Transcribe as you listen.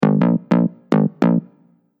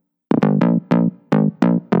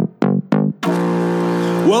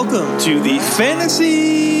Welcome to the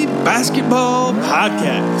Fantasy Basketball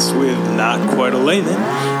Podcast with not quite a layman,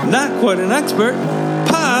 not quite an expert,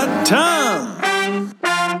 Pod Tom.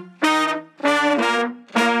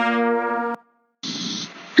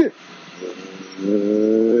 Good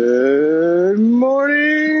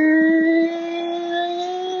morning,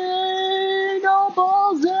 no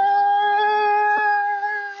balls in.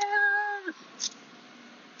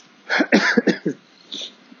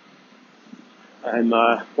 I'm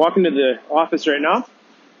walking to the office right now.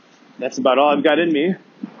 That's about all I've got in me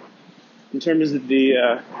in terms of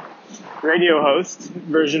the radio host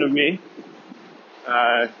version of me.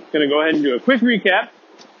 Going to go ahead and do a quick recap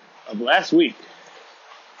of last week.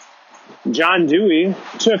 John Dewey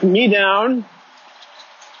took me down.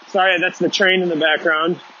 Sorry, that's the train in the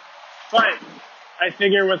background. But I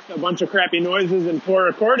figure with a bunch of crappy noises and poor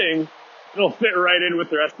recording, it'll fit right in with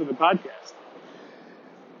the rest of the podcast.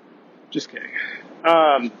 Just kidding.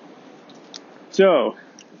 So,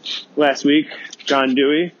 last week, John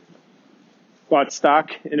Dewey bought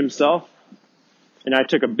stock in himself, and I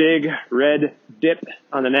took a big red dip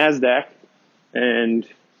on the NASDAQ, and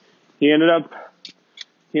he ended up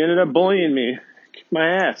bullying me, kicked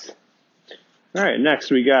my ass. All right,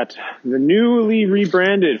 next we got the newly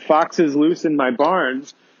rebranded Foxes Loose in My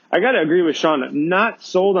Barns. I got to agree with Shawn. I'm not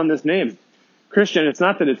sold on this name. Christian, it's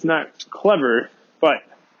not that it's not clever, but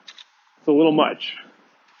it's a little much.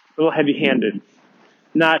 A little heavy-handed.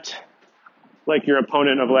 Not like your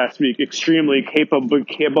opponent of last week, extremely capable.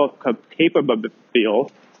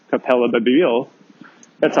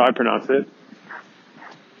 That's how I pronounce it.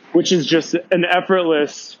 Which is just an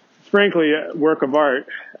effortless, frankly, work of art.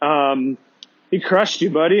 He crushed you,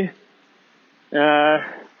 buddy. And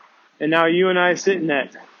now you and I sit in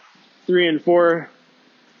that 3 and 4,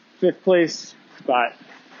 5th place spot.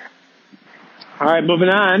 All right, moving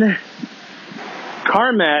on.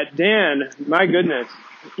 Carmat, Dan, my goodness,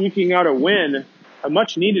 eking out a win, a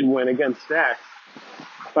much-needed win against Stacks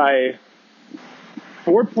by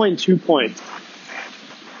 4.2 points.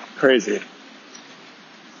 Crazy.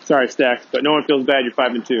 Sorry, Stacks, but no one feels bad. You're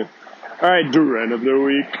 5 and 2. All right, Durant of the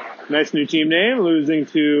week. Nice new team name, losing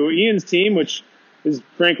to Ian's team, which is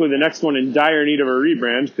frankly the next one in dire need of a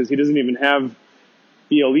rebrand because he doesn't even have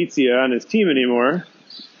Bielitsia on his team anymore.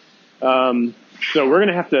 So we're going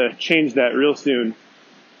to have to change that real soon.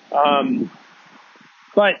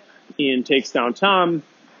 But Ian takes down Tom.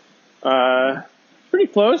 Pretty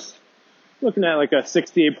close. Looking at like a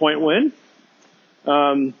 68-point win.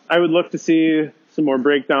 I would look to see some more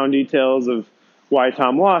breakdown details of why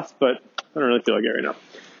Tom lost, but I don't really feel like it right now.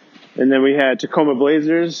 And then we had Tacoma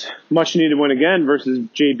Blazers, much needed win again versus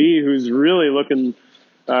JB, who's really looking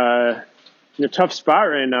in a tough spot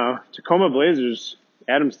right now. Tacoma Blazers,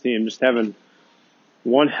 Adam's team, just having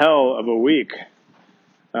one hell of a week.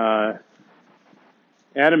 Adam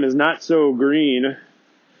is not so green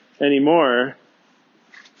anymore.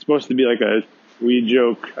 It's supposed to be like a weed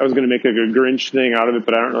joke. I was going to make like a Grinch thing out of it,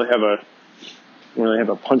 but I don't really have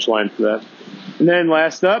a punchline for that. And then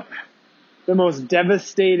last up, the most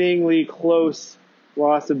devastatingly close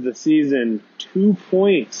loss of the season, 2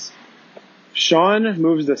 points. Shawn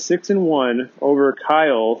moves to 6 and 1 over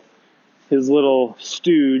Kyle, his little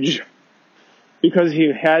stooge, because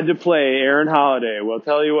he had to play Aaron Holiday. Well,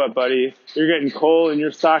 tell you what, buddy, you're getting coal in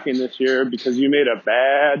your stocking this year because you made a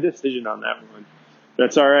bad decision on that one.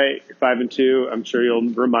 That's all right. You're 5 and 2. I'm sure you'll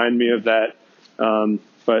remind me of that.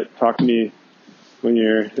 But talk to me when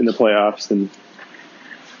you're in the playoffs and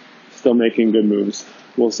still making good moves.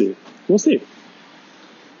 We'll see.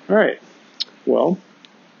 All right. Well,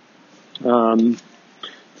 let's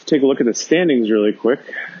take a look at the standings really quick.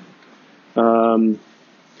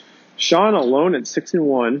 Shawn alone at 6 and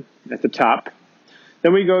 1 at the top.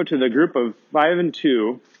 Then we go to the group of 5 and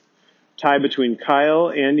 2, tie between Kyle,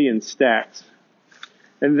 Andy, and Stacks.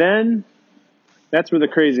 And then that's where the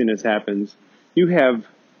craziness happens. You have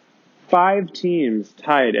 5 teams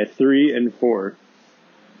tied at 3 and 4.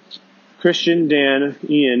 Christian, Dan,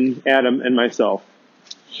 Ian, Adam, and myself.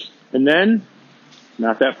 And then,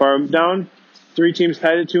 not that far down, 3 teams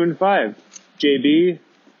tied at 2 and 5. JB,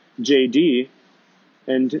 JD,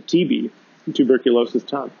 and TB, tuberculosis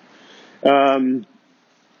Tom.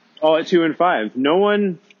 All at 2 and 5. No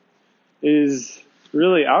one is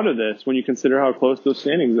really out of this when you consider how close those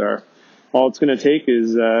standings are. All it's going to take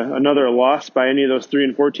is another loss by any of those 3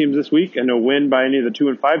 and 4 teams this week and a win by any of the 2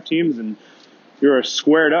 and 5 teams, and you're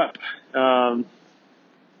squared up.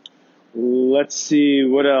 Let's see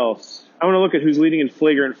what else. I want to look at who's leading in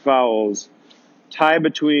flagrant fouls. Tie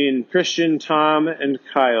between Christian, Tom, and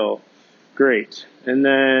Kyle. Great. And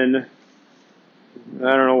then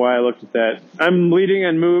I don't know why I looked at that. I'm leading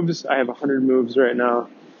in moves. I have 100 moves right now.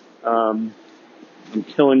 I'm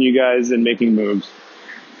killing you guys and making moves.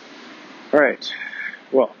 All right.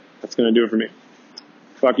 Well, that's going to do it for me.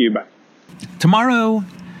 Fuck you. Bye. Tomorrow,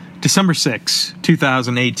 December 6,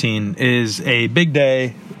 2018, is a big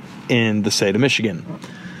day in the state of Michigan.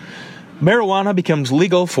 Marijuana becomes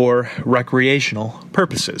legal for recreational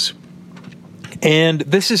purposes. And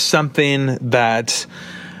this is something that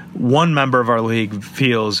one member of our league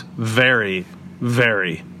feels very,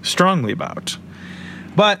 very strongly about.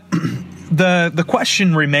 But the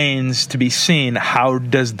question remains to be seen, how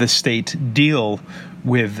does the state deal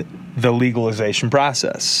with the legalization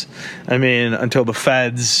process? I mean, until the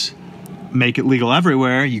feds make it legal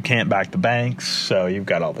everywhere, you can't back the banks, so you've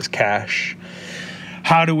got all this cash.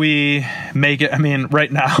 How do we make it? I mean,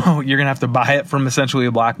 right now, you're going to have to buy it from essentially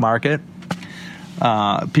a black market.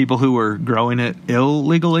 People who are growing it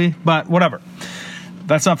illegally, but whatever.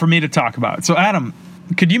 That's not for me to talk about. So, Adam,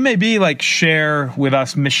 could you maybe share with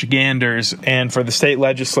us Michiganders and for the state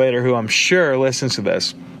legislator who I'm sure listens to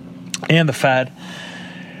this and the Fed,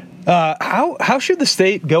 how should the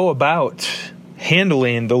state go about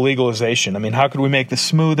handling the legalization? I mean, how could we make this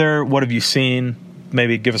smoother? What have you seen?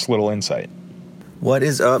 Maybe give us a little insight. What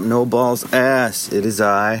is up, No Balls Ass? It is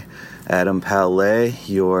I, Adam Palais,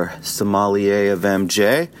 your sommelier of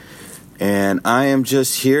MJ, and I am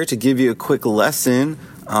just here to give you a quick lesson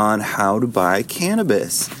on how to buy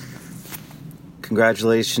cannabis.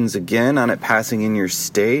 Congratulations again on it passing in your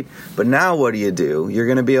state, but now what do? You're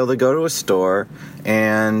going to be able to go to a store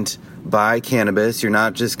and buy cannabis. You're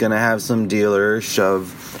not just going to have some dealer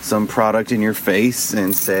shove some product in your face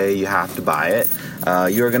and say you have to buy it.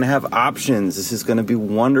 You're going to have options. This is going to be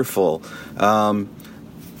wonderful.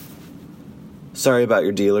 Sorry about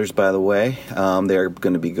your dealers, by the way. They're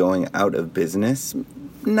going to be going out of business.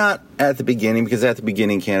 Not at the beginning, because at the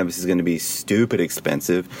beginning cannabis is going to be stupid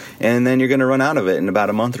expensive, and then you're going to run out of it in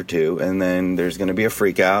about a month or two, and then there's going to be a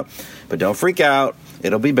freak out. But don't freak out.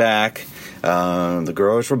 It'll be back. The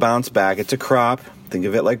growers will bounce back. It's a crop. Think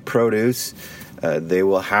of it like produce. They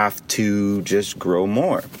will have to just grow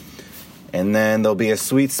more. And then there'll be a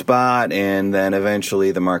sweet spot, and then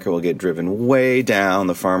eventually the market will get driven way down.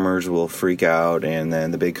 The farmers will freak out, and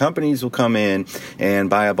then the big companies will come in and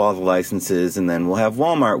buy up all the licenses, and then we'll have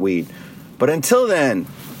Walmart weed. But until then,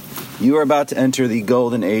 you are about to enter the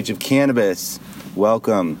golden age of cannabis.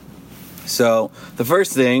 Welcome. So the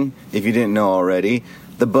first thing, if you didn't know already,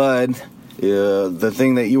 the bud, the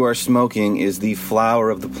thing that you are smoking is the flower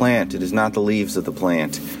of the plant. It is not the leaves of the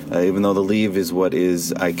plant. Even though the leaf is what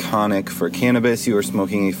is iconic for cannabis, you are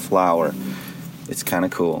smoking a flower. It's kind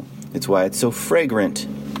of cool. It's why it's so fragrant.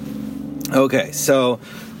 Okay, so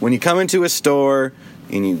when you come into a store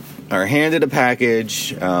and you are handed a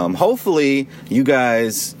package, hopefully you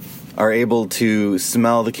guys are able to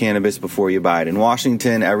smell the cannabis before you buy it. In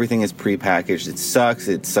Washington, everything is prepackaged. It sucks.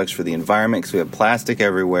 It sucks for the environment because we have plastic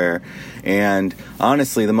everywhere. And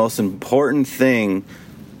honestly, the most important thing,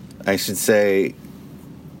 the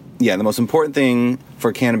most important thing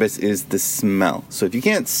for cannabis is the smell. So if you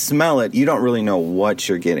can't smell it, you don't really know what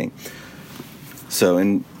you're getting. So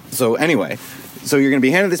you're going to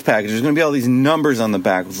be handed this package. There's going to be all these numbers on the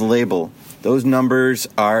back with the label. Those numbers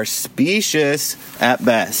are specious at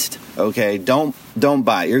best. Okay, don't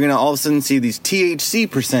buy it. You're going to all of a sudden see these THC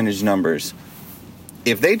percentage numbers.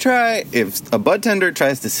 If a bud tender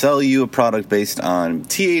tries to sell you a product based on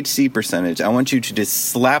THC percentage, I want you to just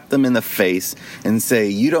slap them in the face and say,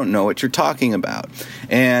 you don't know what you're talking about.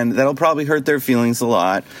 And that'll probably hurt their feelings a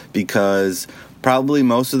lot, because probably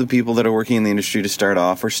most of the people that are working in the industry to start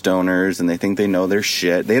off are stoners, and they think they know their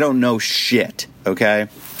shit. They don't know shit, okay?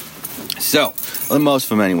 So, most of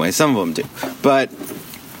them anyway. Some of them do. But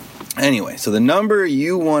anyway, so the number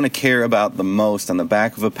you want to care about the most on the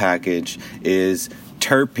back of a package is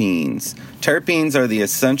terpenes. Terpenes are the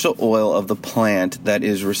essential oil of the plant that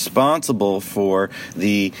is responsible for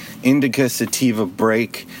the indica sativa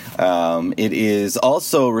break. It is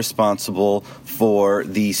also responsible for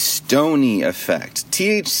the stony effect.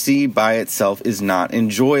 THC by itself is not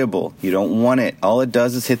enjoyable. You don't want it. All it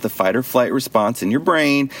does is hit the fight or flight response in your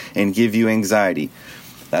brain and give you anxiety.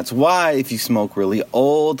 That's why if you smoke really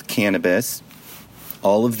old cannabis,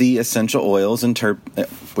 all of the essential oils and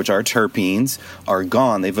which are terpenes are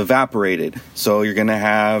gone. They've evaporated. So you're going to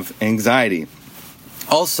have anxiety.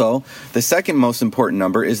 Also, the second most important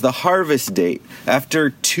number is the harvest date. After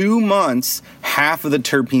 2 months, half of the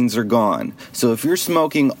terpenes are gone. So if you're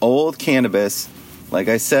smoking old cannabis, like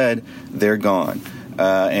I said, they're gone.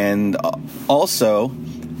 And also,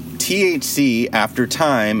 THC after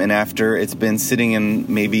time and after it's been sitting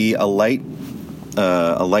in maybe a light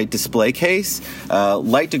a light display case.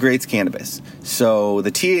 Light degrades cannabis. So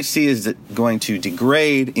the THC is going to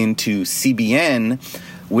degrade into CBN,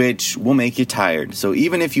 which will make you tired. So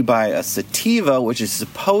even if you buy a sativa, which is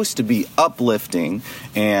supposed to be uplifting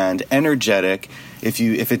and energetic,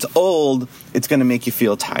 if it's old, it's going to make you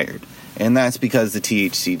feel tired. And that's because the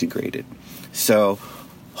THC degraded. So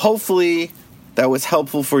hopefully that was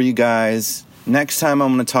helpful for you guys. Next time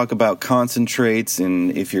I'm going to talk about concentrates,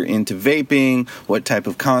 and if you're into vaping, what type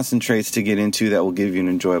of concentrates to get into that will give you an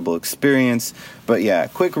enjoyable experience. But yeah,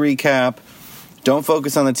 quick recap. Don't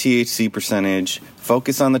focus on the THC percentage.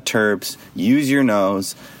 Focus on the terps. Use your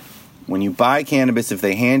nose. When you buy cannabis, if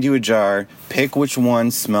they hand you a jar, pick which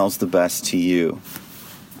one smells the best to you.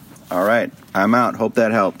 All right, I'm out. Hope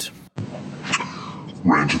that helped.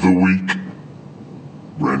 Rant of the week.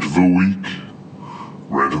 Rant of the week.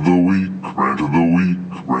 Rant of the week. Rant of the week.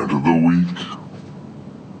 Rant of the week.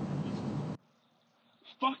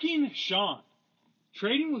 Fucking Shawn.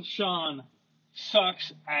 Trading with Shawn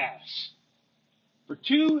sucks ass. For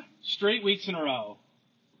 2 straight weeks in a row,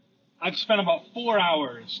 I've spent about 4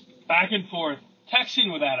 hours back and forth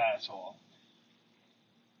texting with that asshole.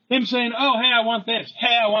 Him saying, oh, hey, I want this.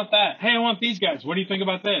 Hey, I want that. Hey, I want these guys. What do you think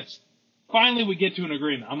about this? Finally, we get to an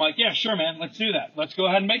agreement. I'm like, yeah, sure, man. Let's do that. Let's go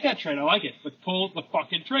ahead and make that trade. I like it. Let's pull the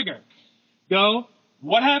fucking trigger. Go.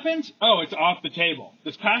 What happens? Oh, it's off the table.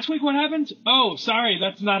 This past week, what happens? Oh, sorry,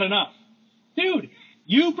 that's not enough. Dude,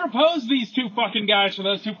 you proposed these 2 fucking guys for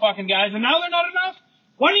those 2 fucking guys, and now they're not enough?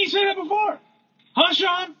 Why didn't you say that before? Huh,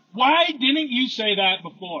 Shawn? Why didn't you say that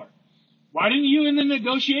before? Why didn't you in the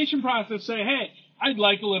negotiation process say, hey, I'd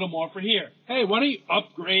like a little more for here. Hey, why don't you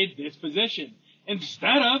upgrade this position?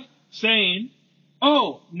 Instead of saying,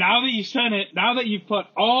 oh, now that you sent it, now that you've put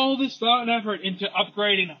all this thought and effort into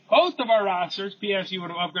upgrading both of our rosters, P.S. you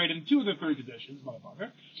would have upgraded 2 of the 3 positions,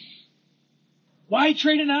 motherfucker, why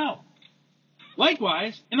trade it now?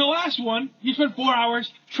 Likewise, in the last one, you spent 4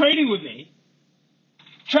 hours trading with me,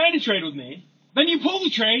 trying to trade with me, then you pull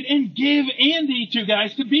the trade and give Andy 2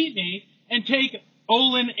 guys to beat me and take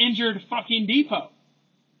Olin injured fucking Depot.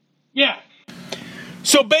 Yeah.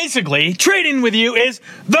 So basically, trading with you is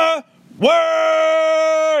the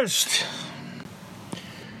worst!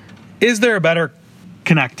 Is there a better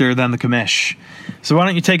connector than the commish? So why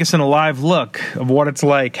don't you take us in a live look of what it's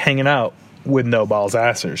like hanging out with No Balls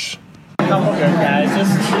Assers?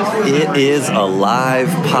 It is a live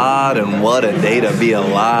pod, and what a day to be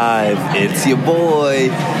alive. It's your boy,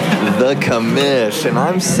 the commish, and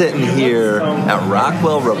I'm sitting here at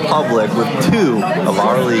Rockwell Republic with 2 of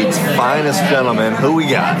our league's finest gentlemen. Who we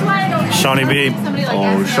got? Shawnee B.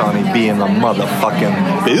 Oh, Shawnee B in the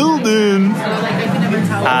motherfucking building.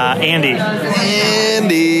 Andy.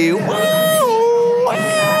 Andy. Woo!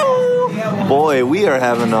 Boy, we are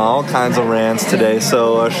having all kinds of rants today.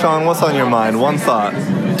 So, Shawn, what's on your mind? One thought.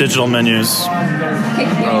 Digital menus.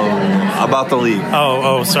 Oh, about the league.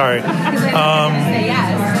 Oh, sorry.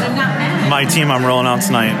 My team I'm rolling out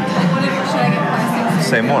tonight.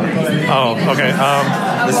 Say more. Oh, okay.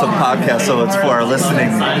 This is a podcast, so it's for our listening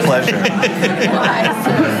pleasure.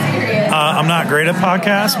 I'm not great at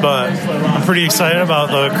podcasts, but I'm pretty excited about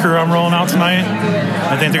the crew I'm rolling out tonight.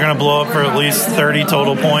 I think they're going to blow up for at least 30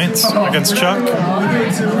 total points against Chuck.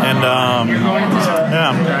 And,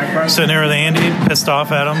 yeah, sitting here with Andy, pissed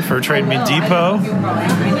off at him for trading me Depot.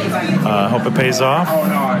 Hope it pays off.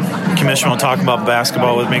 Commissioner will talk about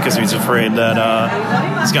basketball with me because he's afraid that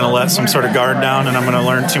he's going to let some sort of guard down and I'm going to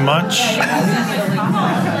learn too much.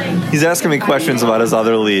 He's asking me questions about his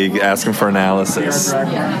other league, asking for analysis.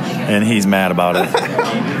 And he's mad about it.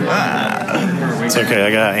 It's okay,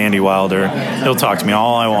 I got Andy Wilder. He'll talk to me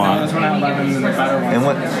all I want. And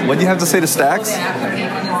what do you have to say to Stacks?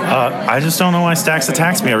 I just don't know why Stacks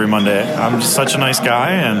attacks me every Monday. I'm just such a nice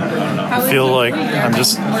guy, and I feel like I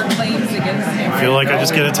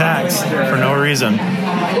just get attacked for no reason.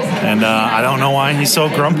 And I don't know why he's so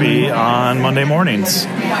grumpy on Monday mornings.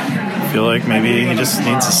 I feel like maybe he just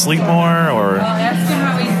needs to sleep more or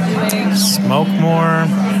smoke more.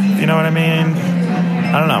 You know what I mean?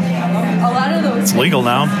 I don't know. It's legal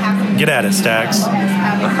now. Get at it, Stacks.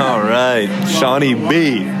 All right. Shawnee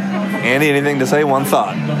B. Andy, anything to say? One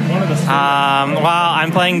thought. Well,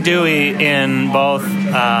 I'm playing Dewey in both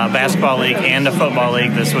basketball league and the football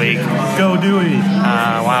league this week. Go Dewey.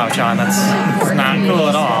 Wow, John, that's not cool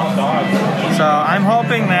at all. So I'm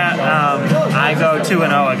hoping that I go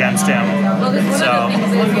 2-0 against him. So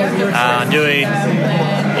Dewey,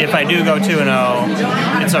 if I do go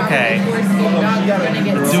 2-0, it's okay.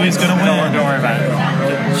 Dewey's gonna win. Don't worry about it,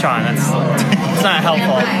 Sean. It's not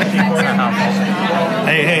helpful. It's not helpful.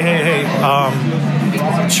 Hey.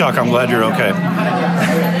 Chuck, I'm glad you're okay.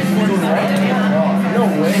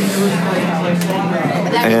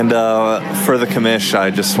 And for the commish,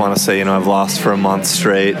 I just want to say, I've lost for a month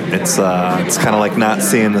straight. It's kind of like not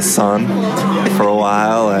seeing the sun for a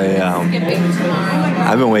while.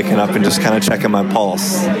 I've been waking up and just kind of checking my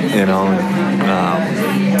pulse,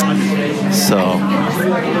 So,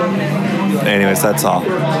 anyways, that's all.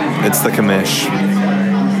 It's the commish.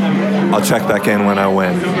 I'll check back in when I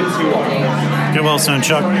win. Get well soon,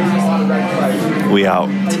 Chuck. We out.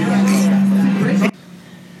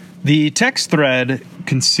 The text thread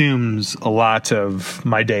consumes a lot of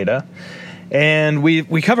my data, and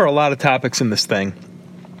we cover a lot of topics in this thing,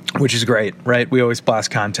 which is great, right? We always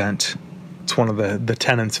blast content. It's one of the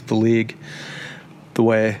tenets of the league, the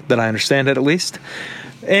way that I understand it, at least.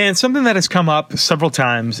 And something that has come up several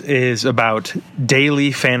times is about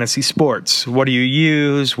daily fantasy sports. What do you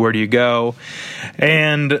use? Where do you go?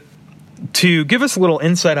 And to give us a little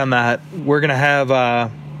insight on that, we're going to have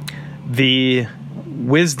the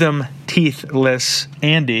wisdom teethless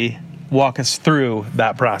Andy walk us through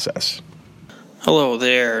that process. Hello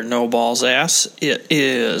there, No Balls Ass. It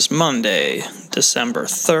is Monday, December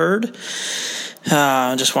 3rd.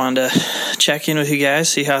 Just wanted to check in with you guys,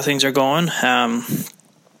 see how things are going.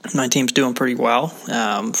 My team's doing pretty well,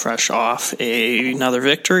 fresh off another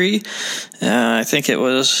victory. I think it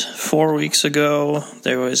was 4 weeks ago,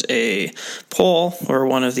 there was a poll where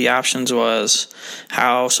one of the options was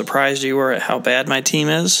how surprised you were at how bad my team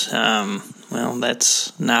is. Well,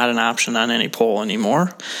 that's not an option on any poll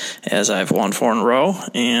anymore, as I've won 4 in a row,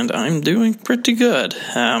 and I'm doing pretty good.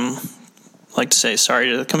 Like to say sorry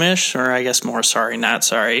to the commish, or I guess more sorry, not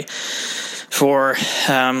sorry, for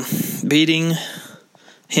beating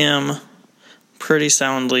him pretty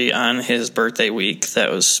soundly on his birthday week.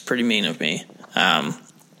 That was pretty mean of me.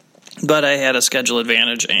 But I had a schedule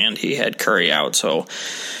advantage, and he had Curry out, so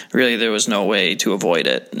really there was no way to avoid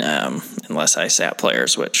it unless I sat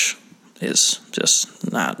players, which is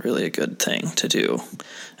just not really a good thing to do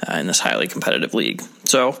in this highly competitive league.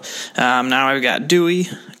 So now I've got Dewey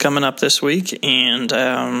coming up this week, and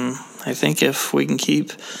I think if we can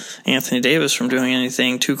keep Anthony Davis from doing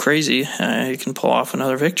anything too crazy, he can pull off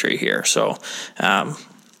another victory here. So,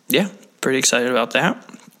 pretty excited about that.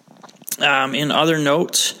 In other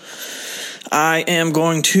notes, I am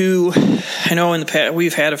going to, I know in the past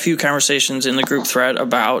we've had a few conversations in the group thread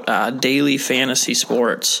about daily fantasy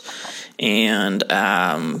sports. And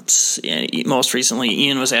most recently,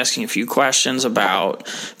 Ian was asking a few questions about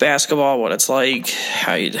basketball, what it's like,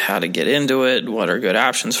 how to get into it, what are good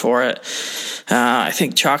options for it. I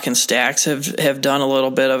think Chalk and Stacks have done a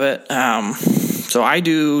little bit of it. So I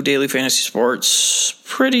do daily fantasy sports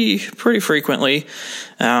pretty frequently.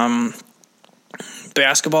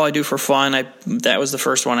 Basketball I do for fun. That was the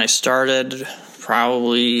first one I started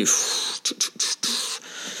probably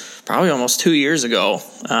almost 2 years ago,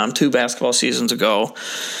 2 basketball seasons ago.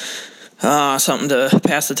 Something to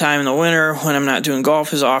pass the time in the winter when I'm not doing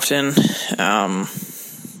golf as often.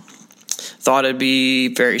 Thought it'd be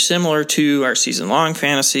very similar to our season-long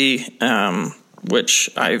fantasy, which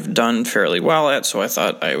I've done fairly well at, so I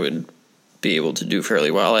thought I would be able to do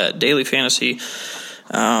fairly well at daily fantasy.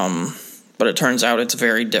 But it turns out it's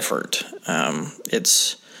very different.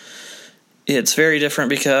 It's very different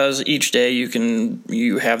because each day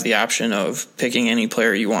you have the option of picking any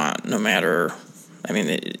player you want, no matter,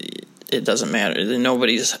 it doesn't matter.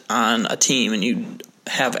 Nobody's on a team and you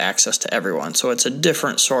have access to everyone. So it's a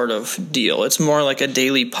different sort of deal. It's more like a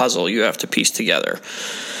daily puzzle you have to piece together.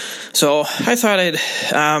 So I thought I'd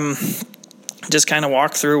just kind of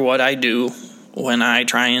walk through what I do when I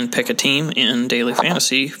try and pick a team in daily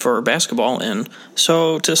fantasy for basketball. And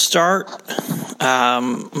so to start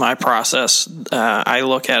my process, I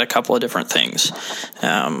look at a couple of different things.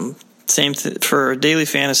 For daily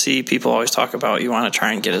fantasy, people always talk about you want to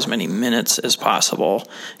try and get as many minutes as possible,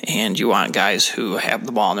 and you want guys who have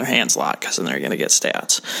the ball in their hands a lot because then they're going to get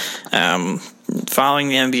stats. Following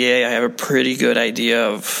the NBA, I have a pretty good idea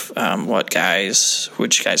of which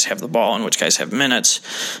guys have the ball and which guys have minutes.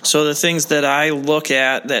 So the things that I look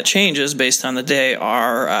at that changes based on the day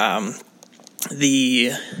are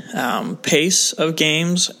the pace of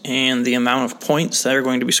games and the amount of points that are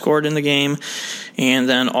going to be scored in the game, and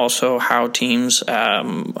then also how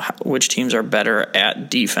which teams are better at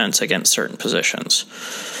defense against certain positions.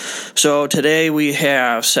 So today we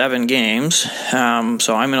have 7 games. So I'm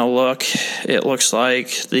going to look. It looks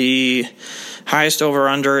like the highest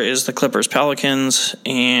over-under is the Clippers-Pelicans,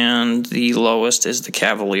 and the lowest is the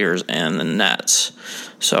Cavaliers and the Nets.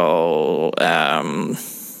 So,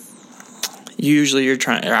 usually you're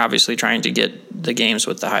obviously trying to get the games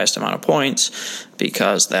with the highest amount of points,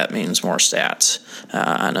 because that means more stats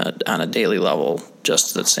on a daily level,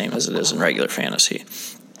 just the same as it is in regular fantasy.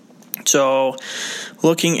 So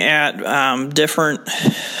looking at all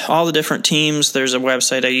the different teams, there's a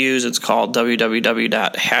website I use. It's called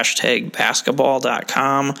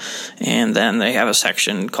www.hashtagbasketball.com, and then they have a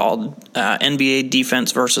section called NBA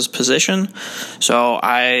defense versus position. So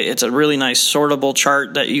it's a really nice sortable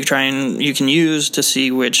chart that you can use to see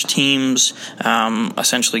which teams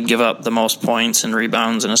essentially give up the most points and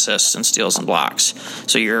rebounds and assists and steals and blocks.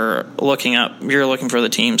 So you're looking for the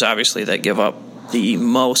teams obviously that give up the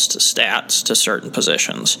most stats to certain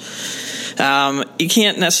positions. You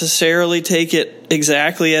can't necessarily take it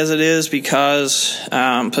exactly as it is, because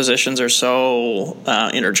positions are so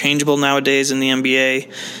interchangeable nowadays in the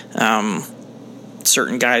NBA.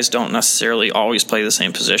 Certain guys don't necessarily always play the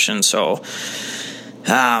same position, so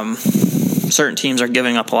certain teams are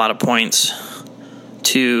giving up a lot of points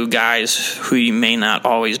to guys who you may not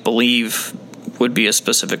always believe would be a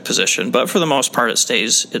specific position, but for the most part it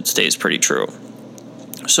stays pretty true.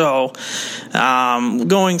 So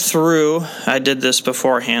going through, I did this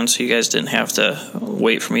beforehand so you guys didn't have to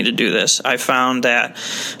wait for me to do this. I found that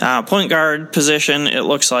point guard position, it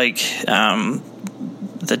looks like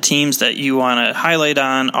the teams that you want to highlight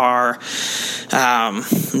on are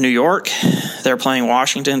New York. They're playing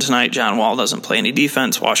Washington tonight. John Wall doesn't play any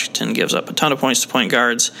defense. Washington gives up a ton of points to point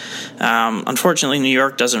guards. Unfortunately, New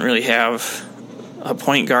York doesn't really have a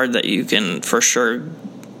point guard that you can for sure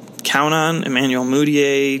count on. Emmanuel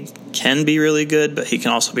Mudiay can be really good, but he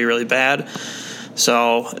can also be really bad.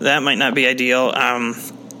 So that might not be ideal.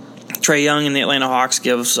 Trae Young and the Atlanta Hawks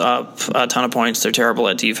gives up a ton of points. They're terrible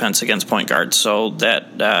at defense against point guards, so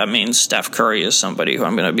that means Steph Curry is somebody who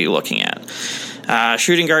I'm going to be looking at.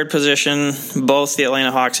 Shooting guard position, both the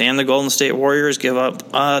Atlanta Hawks and the Golden State Warriors give up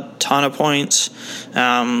a ton of points.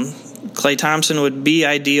 Klay Thompson would be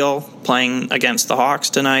ideal playing against the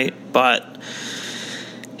Hawks tonight, but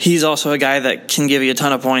he's also a guy that can give you a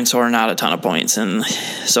ton of points or not a ton of points, and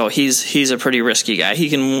so he's a pretty risky guy. He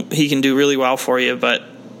can do really well for you, but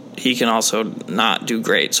he can also not do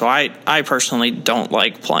great. So I personally don't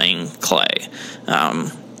like playing Klay,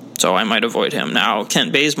 so I might avoid him. Now,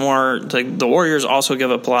 Kent Bazemore, the Warriors also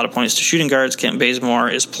give up a lot of points to shooting guards. Kent Bazemore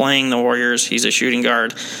is playing the Warriors. He's a shooting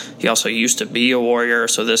guard. He also used to be a Warrior,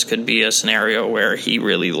 so this could be a scenario where he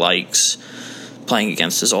really likes playing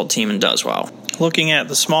against his old team and does well. Looking at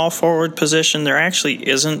the small forward position, there actually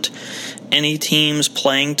isn't any teams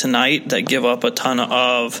playing tonight that give up a ton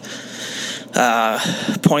of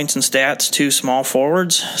points and stats to small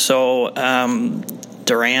forwards. So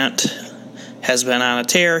Durant has been on a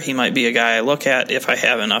tear. He might be a guy I look at if I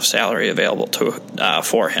have enough salary available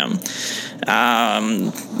for him.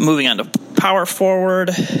 Moving on to power forward.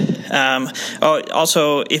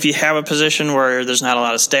 Also, if you have a position where there's not a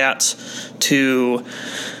lot of stats, to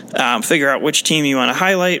figure out which team you want to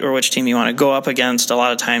highlight or which team you want to go up against. A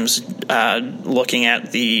lot of times looking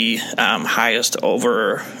at the highest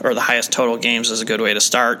over or the highest total games is a good way to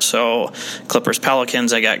start. So Clippers,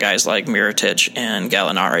 Pelicans, I got guys like Mirotic and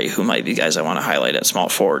Gallinari who might be guys I want to highlight at small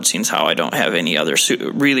forward, since how I don't have any other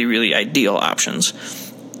really, really ideal options.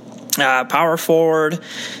 Power forward,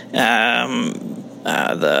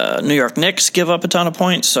 the New York Knicks give up a ton of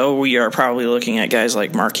points, so we are probably looking at guys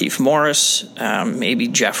like Markieff Morris, maybe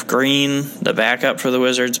Jeff Green, the backup for the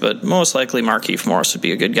Wizards, but most likely Markieff Morris would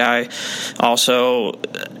be a good guy. Also,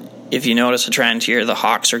 if you notice a trend here, the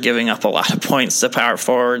Hawks are giving up a lot of points to power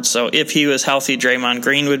forward, so if he was healthy, Draymond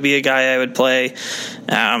Green would be a guy I would play.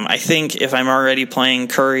 I think if I'm already playing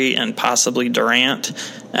Curry and possibly Durant,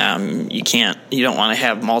 you don't want to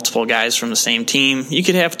have multiple guys from the same team. You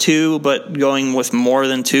could have two, but going with more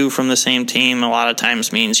than two from the same team a lot of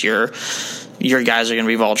times means your guys are going to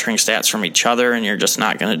be vulturing stats from each other, and you're just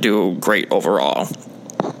not going to do great overall.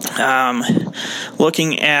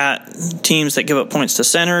 Looking at teams that give up points to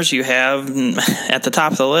centers, you have at the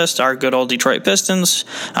top of the list our good old Detroit Pistons.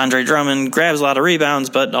 Andre Drummond grabs a lot of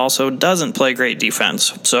rebounds, but also doesn't play great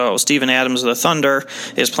defense. So Steven Adams of the Thunder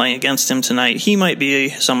is playing against him tonight. He might be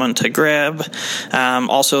someone to grab.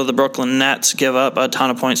 Also, the Brooklyn Nets give up a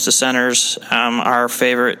ton of points to centers. Our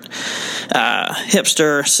favorite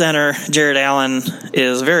hipster center, Jared Allen,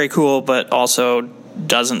 is very cool, but also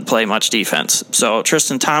doesn't play much defense. So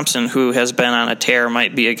Tristan Thompson, who has been on a tear,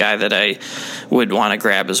 might be a guy that I would want to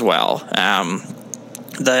grab as well.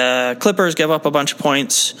 The Clippers give up a bunch of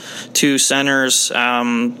points to centers.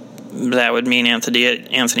 That would mean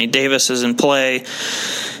Anthony Davis is in play.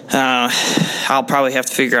 I'll probably have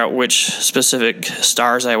to figure out which specific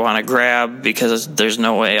stars I want to grab, because there's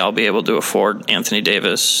no way I'll be able to afford Anthony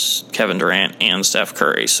Davis, Kevin Durant, and Steph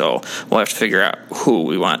Curry. So we'll have to figure out who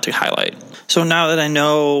we want to highlight. So now that I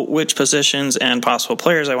know which positions and possible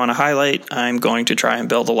players I want to highlight, I'm going to try and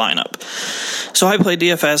build a lineup. So I play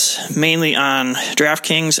DFS mainly on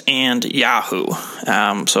DraftKings and Yahoo.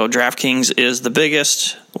 So DraftKings is the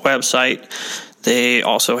biggest website. They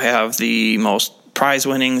also have the most prize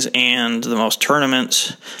winnings and the most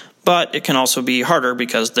tournaments, but it can also be harder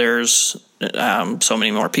because there's so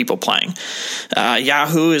many more people playing.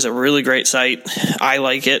 Yahoo is a really great site. I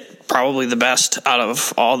like it, probably the best out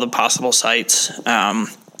of all the possible sites.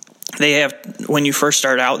 They have, when you first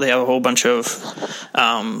start out, they have a whole bunch of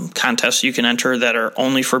contests you can enter that are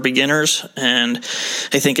only for beginners, and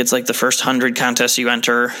I think it's like the first 100 contests you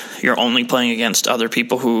enter, you're only playing against other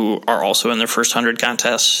people who are also in their first 100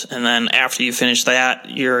 contests, and then after you finish that,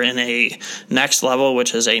 you're in a next level,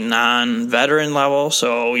 which is a non-veteran level,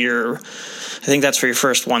 so I think that's for your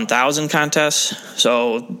first 1,000 contests,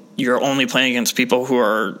 so you're only playing against people who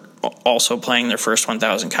are also playing their first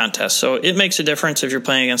 1,000 contests. So it makes a difference if you're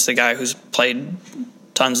playing against a guy who's played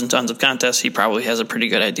tons and tons of contests. He probably has a pretty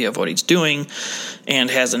good idea of what he's doing and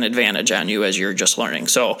has an advantage on you as you're just learning.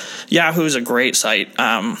 So Yahoo's a great site.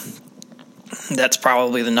 That's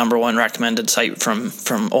probably the number one recommended site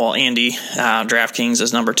from old Andy. DraftKings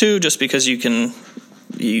is number 2, just because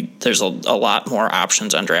there's a lot more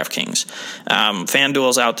options on DraftKings.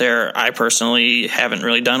 FanDuel's out there. I personally haven't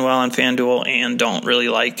really done well on FanDuel and don't really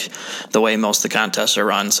like the way most of the contests are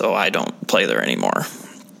run, so I don't play there anymore.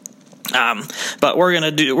 But we're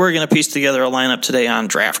gonna piece together a lineup today on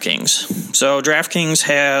DraftKings. So DraftKings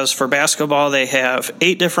has, for basketball, they have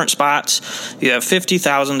 8 different spots. You have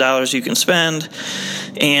 $50,000 you can spend,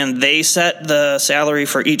 and they set the salary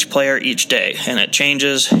for each player each day, and it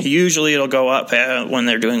changes. Usually it'll go up when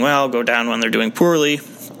they're doing well, go down when they're doing poorly.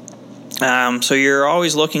 So you're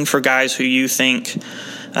always looking for guys who you think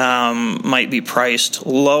might be priced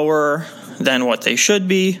lower than what they should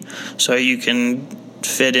be, so you can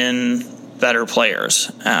fit in better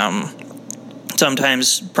players.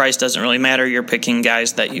 Sometimes price doesn't really matter. You're picking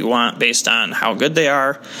guys that you want based on how good they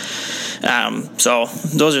are. So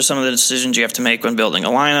those are some of the decisions you have to make when building a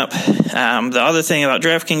lineup. The other thing about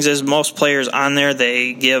DraftKings is most players on there,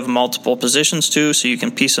 they give multiple positions to, so you can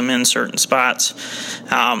piece them in certain spots.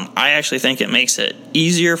 I actually think it makes it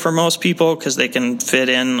easier for most people because they can fit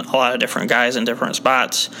in a lot of different guys in different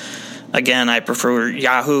spots. Again, I prefer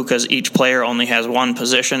Yahoo because each player only has one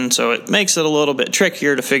position, so it makes it a little bit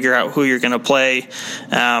trickier to figure out who you're going to play.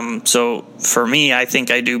 So for me, I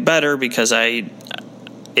think I do better because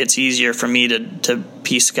it's easier for me to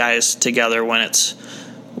piece guys together when it's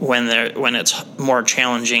more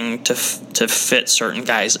challenging to fit certain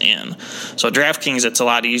guys in. So DraftKings, it's a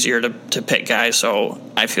lot easier to pick guys, so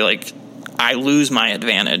I feel like I lose my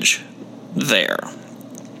advantage there.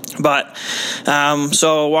 But,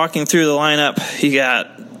 so walking through the lineup, you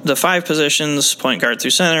got the 5 positions, point guard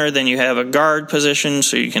through center. Then you have a guard position,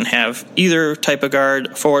 so you can have either type of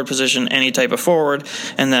guard, forward position, any type of forward,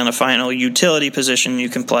 and then a final utility position, you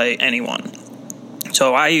can play anyone.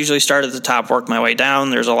 So I usually start at the top, work my way down.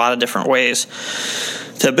 There's a lot of different ways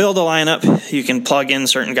to build a lineup. You can plug in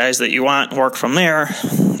certain guys that you want, work from there.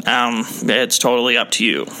 It's totally up to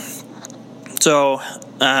you. So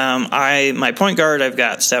my point guard, I've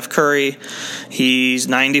got Steph Curry. He's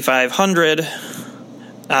 9,500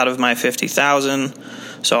 out of my 50,000,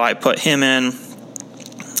 so I put him in.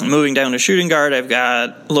 Moving down to shooting guard, I've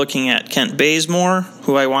got looking at Kent Bazemore,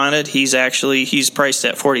 who I wanted. He's priced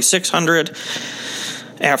at 4,600.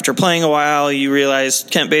 After playing a while, you realize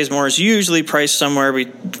Kent Bazemore is usually priced somewhere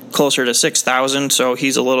closer to 6,000, so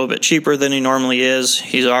he's a little bit cheaper than he normally is.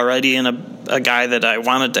 He's already in a guy that I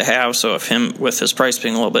wanted to have, so with his price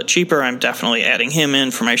being a little bit cheaper, I'm definitely adding him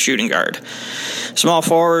in for my shooting guard. Small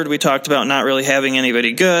forward, we talked about not really having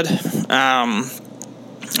anybody good. I'm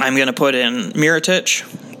going to put in Mirotic.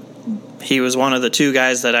 He was one of the 2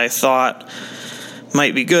 guys that I thought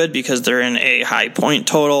might be good because they're in a high point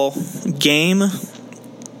total game.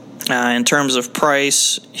 In terms of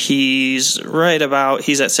price, he's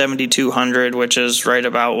at 7,200, which is right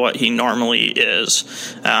about what he normally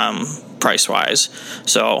is, price-wise.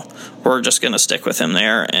 So we're just going to stick with him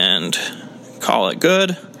there and call it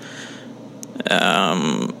good.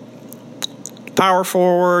 Power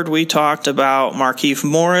forward, we talked about Markieff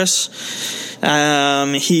Morris.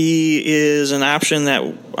 He is an option that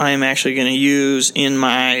I'm actually going to use in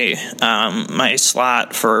my my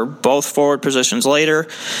slot for both forward positions later.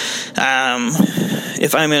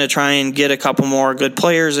 if I'm going to try and get a couple more good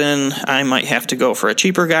players in, I might have to go for a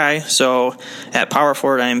cheaper guy. So at power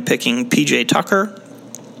forward, I'm picking PJ Tucker.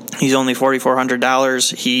 He's only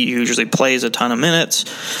 $4,400. He usually plays a ton of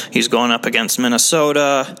minutes. He's going up against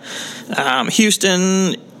Minnesota.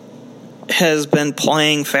 Houston has been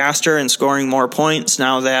playing faster and scoring more points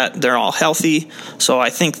now that they're all healthy. So I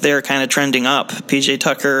think they're kind of trending up. PJ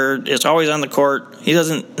Tucker is always on the court. He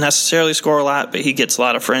doesn't necessarily score a lot, but he gets a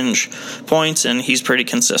lot of fringe points, and he's pretty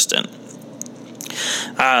consistent.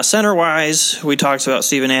 Center-wise, we talked about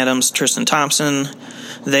Steven Adams, Tristan Thompson.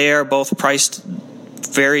 They are both priced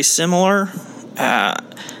very similar.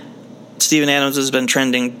 Steven Adams has been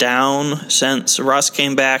trending down since Russ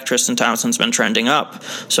came back. Tristan Thompson's been trending up.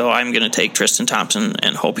 So I'm going to take Tristan Thompson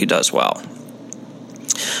and hope he does well.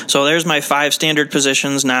 So there's my 5 standard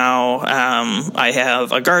positions now. I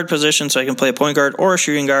have a guard position, so I can play a point guard or a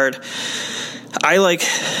shooting guard. I like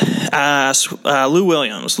Lou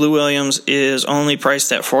Williams. Lou Williams is only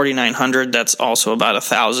priced at $4,900. That's also about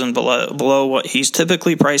 $1,000 below what he's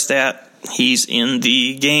typically priced at. He's in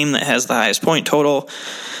the game that has the highest point total.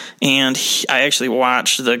 And I actually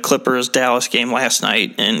watched the Clippers-Dallas game last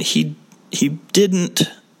night, and he didn't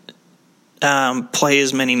play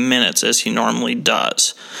as many minutes as he normally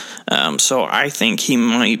does. So I think he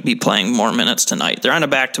might be playing more minutes tonight. They're on a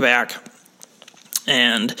back-to-back,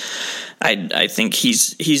 and I think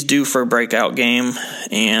he's due for a breakout game,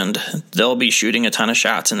 and they'll be shooting a ton of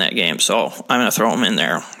shots in that game. So I'm going to throw him in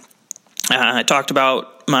there. I talked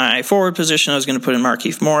about my forward position. I was going to put in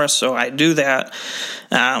Markieff Morris, so I do that.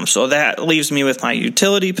 So that leaves me with my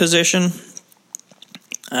utility position.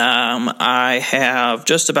 I have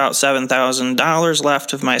just about $7,000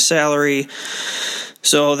 left of my salary,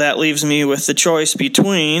 so that leaves me with the choice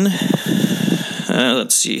between,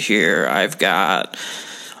 let's see here, I've got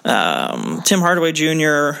Tim Hardaway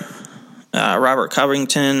Jr., Robert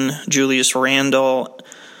Covington, Julius Randle,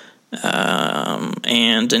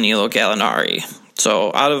 and Danilo Gallinari.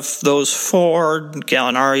 So out of those 4,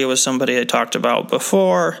 Gallinari was somebody I talked about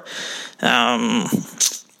before.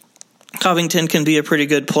 Covington can be a pretty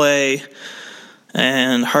good play,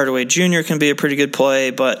 and Hardaway Jr. can be a pretty good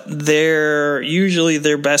play, but usually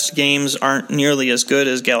their best games aren't nearly as good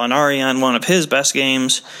as Gallinari on one of his best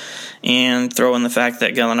games. And throw in the fact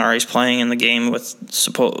that Gallinari's playing in the game which is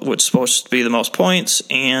supposed to be the most points,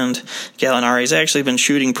 and Gallinari's actually been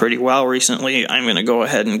shooting pretty well recently. I'm going to go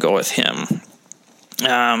ahead and go with him.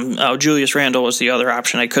 Julius Randle was the other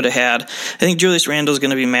option I could have had. I think Julius Randle is going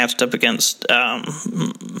to be matched up against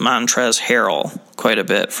Montrezl Harrell quite a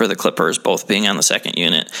bit for the Clippers, both being on the second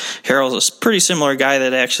unit. Harrell's a pretty similar guy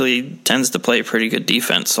that actually tends to play pretty good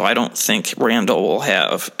defense, so I don't think Randle will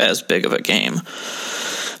have as big of a game.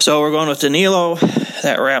 So we're going with Danilo.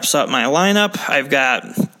 That wraps up my lineup. I've got,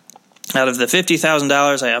 out of the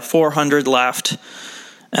 $50,000, I have $400 left.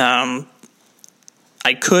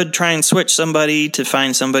 I could try and switch somebody to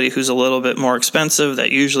find somebody who's a little bit more expensive. That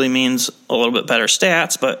usually means a little bit better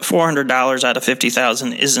stats, but $400 out of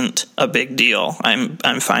 $50,000 isn't a big deal.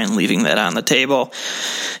 I'm fine leaving that on the table.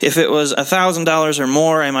 If it was $1,000 or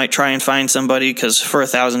more, I might try and find somebody, because for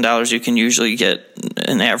 $1,000 you can usually get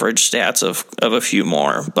an average stats of a few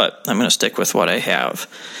more, but I'm going to stick with what I have.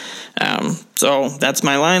 So that's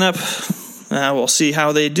my lineup. We'll see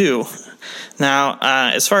how they do. Now,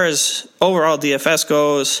 as far as overall DFS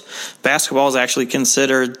goes, basketball is actually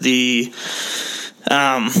considered the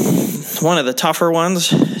one of the tougher ones,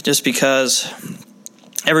 just because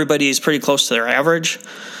everybody's pretty close to their average.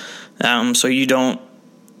 So you don't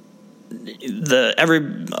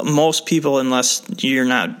most people, unless you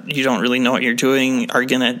don't really know what you're doing, are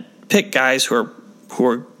gonna pick guys who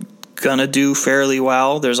are gonna do fairly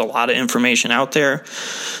well. There's a lot of information out there,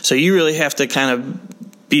 so you really have to kind of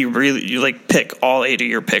pick all 8 of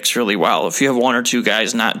your picks really well. If you have 1 or 2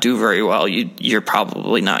 guys not do very well, you're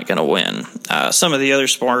probably not going to win. Some of the other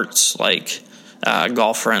sports, like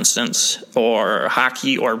golf, for instance, or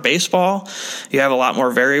hockey or baseball, you have a lot more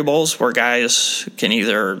variables where guys can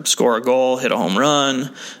either score a goal, hit a home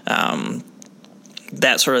run,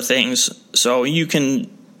 that sort of things. So you can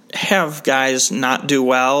have guys not do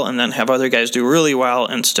well and then have other guys do really well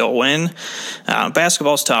and still win.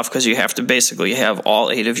 Basketball's tough because you have to basically have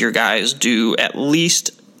all 8 of your guys do at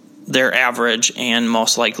least their average and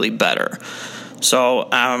most likely better. So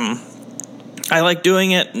I like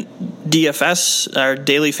doing it. DFS, or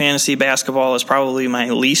daily fantasy basketball, is probably my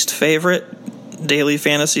least favorite daily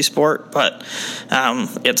fantasy sport, but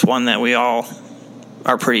it's one that we all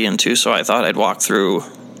are pretty into, so I thought I'd walk through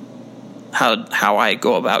how I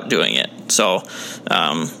go about doing it. So,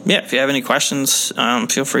 if you have any questions,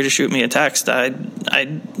 feel free to shoot me a text. I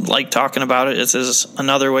like talking about it. This is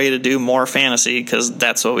another way to do more fantasy, because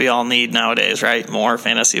that's what we all need nowadays, right? More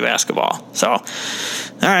fantasy basketball. So, all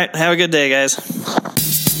right, have a good day, guys.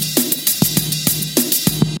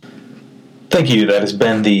 Thank you. That has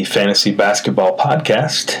been the Fantasy Basketball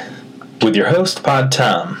Podcast with your host, Pod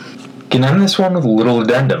Tom. Can end this one with a little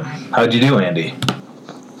addendum. How'd you do, Andy?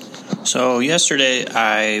 So yesterday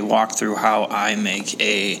I walked through how I make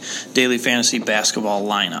a daily fantasy basketball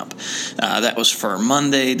lineup. That was for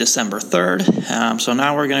Monday, December 3rd. So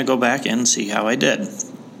now we're going to go back and see how I did.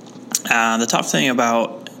 The tough thing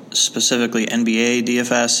about specifically NBA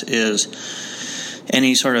DFS is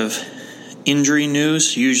any sort of injury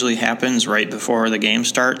news usually happens right before the game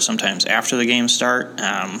starts, sometimes after the game start.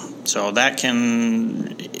 So that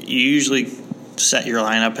can usually set your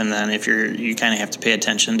lineup, and then if you kind of have to pay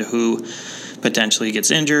attention to who potentially gets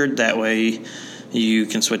injured. That way you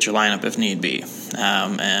can switch your lineup if need be.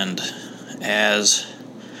 And as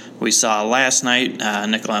we saw last night,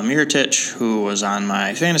 Nikola Mirotic, who was on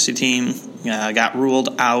my fantasy team, got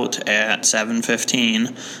ruled out at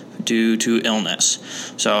 7:15 due to illness.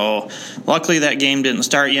 So luckily that game didn't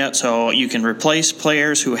start yet, so you can replace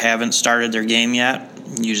players who haven't started their game yet.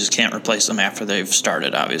 You just can't replace them after they've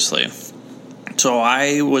started, obviously. So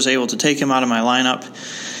I was able to take him out of my lineup,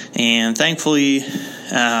 and thankfully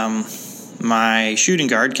my shooting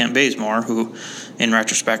guard, Kent Bazemore, who in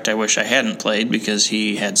retrospect I wish I hadn't played because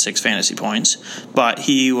he had 6 fantasy points, but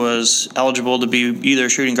he was eligible to be either a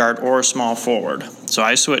shooting guard or a small forward. So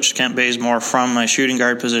I switched Kent Bazemore from my shooting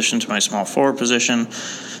guard position to my small forward position.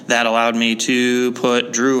 That allowed me to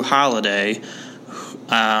put Drew Holiday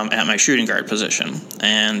at my shooting guard position.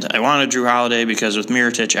 And I wanted Drew Holiday because with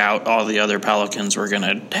Mirotic out, all the other Pelicans were going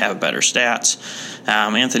to have better stats.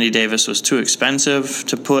 Anthony Davis was too expensive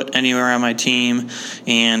to put anywhere on my team.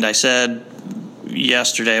 And I said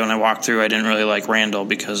yesterday when I walked through, I didn't really like Randall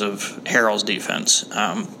because of Harrell's defense.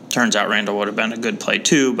 Turns out Randall would have been a good play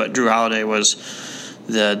too, but Drew Holiday was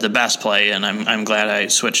the best play, and I'm glad I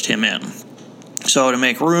switched him in. So to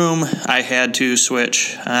make room, I had to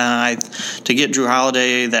switch. To get Drew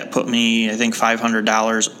Holiday, that put me, I think,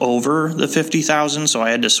 $500 over the $50,000, so I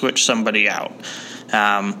had to switch somebody out.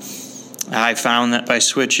 I found that by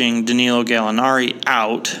switching Danilo Gallinari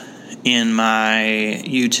out in my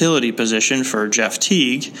utility position for Jeff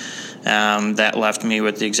Teague, that left me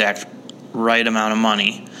with the exact right amount of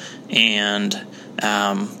money. And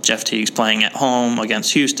Jeff Teague's playing at home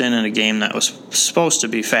against Houston in a game that was supposed to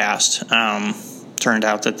be fast. Turned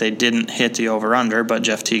out that they didn't hit the over-under, but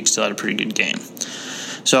Jeff Teague still had a pretty good game.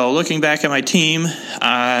 So looking back at my team,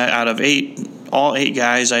 out of all eight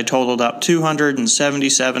guys, I totaled up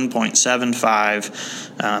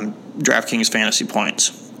 277.75 DraftKings fantasy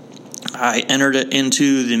points. I entered it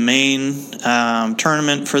into the main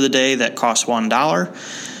tournament for the day that cost $1.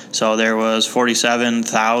 So there was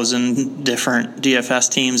 47,000 different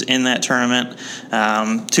DFS teams in that tournament.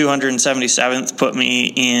 277th put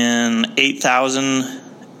me in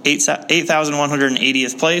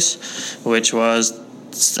 8,180th place, which was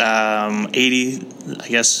 80, I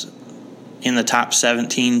guess, in the top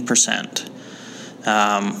 17%,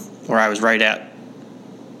 where I was right at,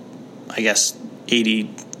 I guess,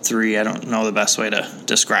 83. I don't know the best way to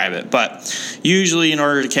describe it, but usually in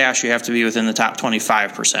order to cash you have to be within the top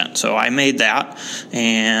 25%. So I made that,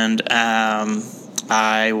 and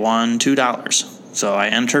I won $2. So I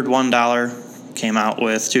entered $1, came out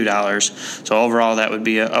with $2. So overall that would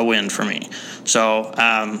be a win for me. So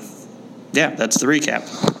that's the recap.